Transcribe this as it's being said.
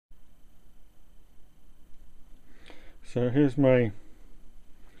So here's my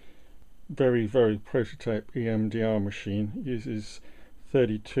very prototype EMDR machine. It uses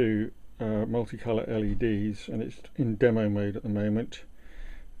 32 multicolour LEDs and it's in demo mode at the moment.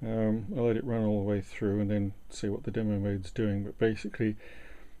 I'll let it run all the way through and then see what the demo mode's doing, but basically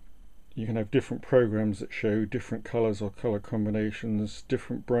you can have different programs that show different colours or colour combinations,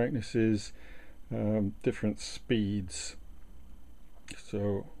 different brightnesses, different speeds.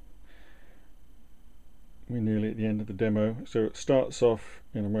 So we're nearly at the end of the demo. So it starts off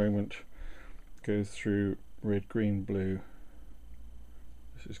in a moment, goes through red, green, blue.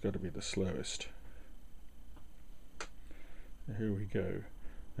 This has got to be the slowest. So here we go.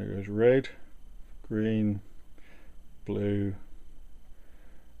 There goes red, green, blue,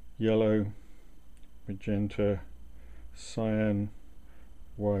 yellow, magenta, cyan,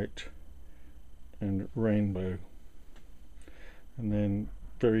 white and rainbow. And then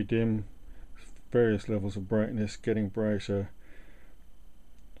very dim, various levels of brightness, getting brighter.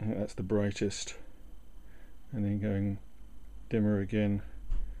 I think that's the brightest, and then going dimmer again,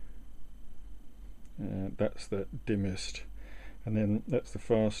 that's the dimmest, and then that's the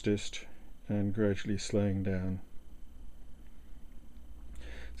fastest, and gradually slowing down.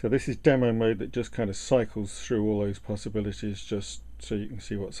 So this is demo mode that just kind of cycles through all those possibilities just so you can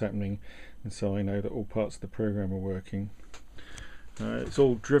see what's happening, and so I know that all parts of the program are working. It's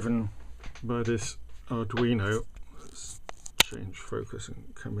all driven by this Arduino. Let's change focus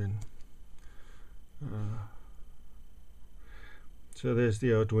and come in. So there's the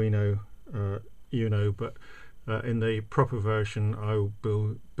Arduino UNO, but in the proper version I'll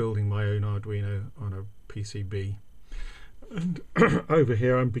be building my own Arduino on a PCB. And over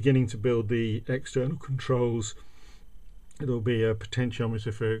here I'm beginning to build the external controls. It'll be a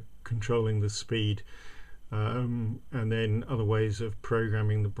potentiometer for controlling the speed, and then other ways of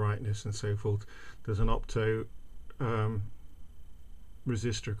programming the brightness and so forth. There's an opto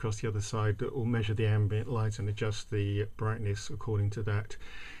resistor across the other side that will measure the ambient light and adjust the brightness according to that.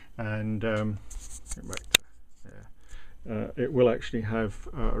 And get back to there. It will actually have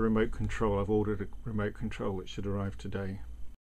a remote control. I've ordered a remote control which should arrive today.